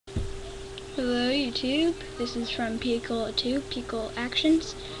YouTube. This is from pcole02's Pcole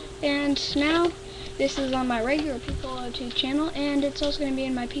Actions, and now this is on my regular pcole02 channel, and it's also going to be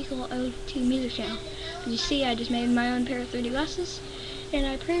in my pcole02 music channel. As you see, I just made my own pair of 3D glasses, and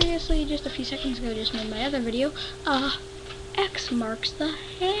I previously, just a few seconds ago, just made my other video, X marks the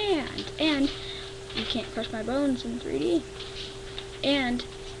hand, and you can't crush my bones in 3D, and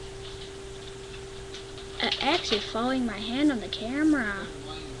X is following my hand on the camera.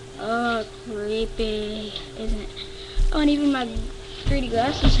 Oh, creepy, isn't it? Oh, and even my 3D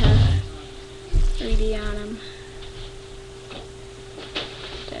glasses have 3D on them.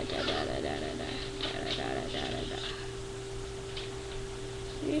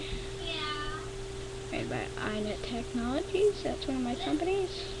 See? Made by iNet Technologies. That's one of my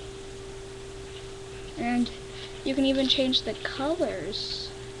companies. And you can even change the colors.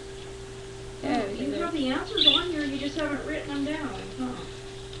 Yeah, you have the answers on here, you just haven't written them down, huh?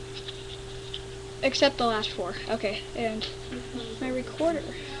 Except the last 4. Okay, and my recorder.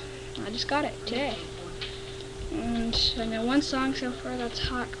 I just got it today. And I know one song so far, that's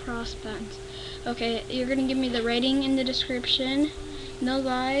Hot Cross Buns. Okay, you're going to give me the rating in the description. No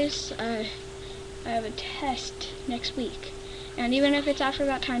lies, I have a test next week. And even if it's after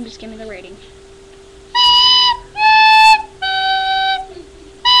that time, just give me the rating.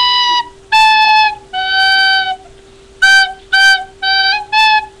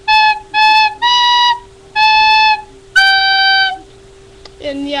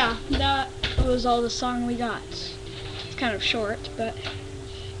 And yeah, that was all the song we got. It's kind of short, but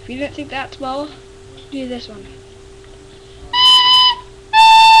if you didn't think that's well, do this one.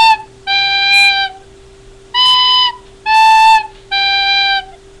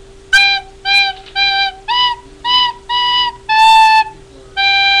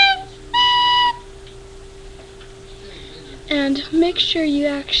 And make sure you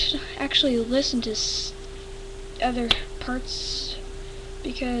actually listen to other parts,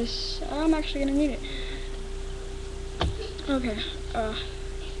 because I'm actually gonna need it. Okay,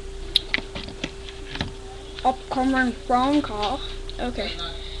 upcoming phone call. Okay,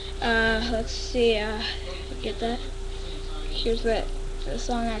 let's see, get that. Here's what the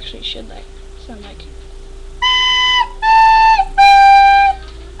song actually should sound like.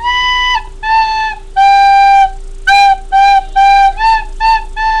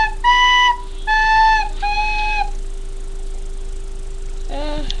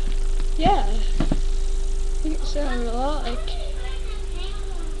 Yeah, I think it sounded a lot like,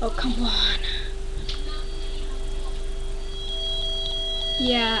 oh, come on.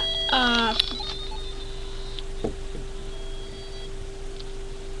 Yeah,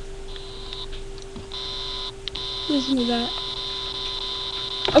 listen to that.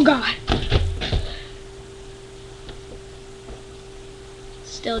 Oh God.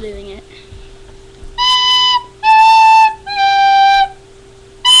 Still doing it.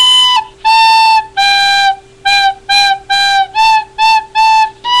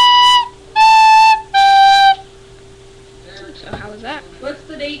 So how was that? What's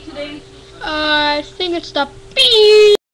the date today? I think it's the beep.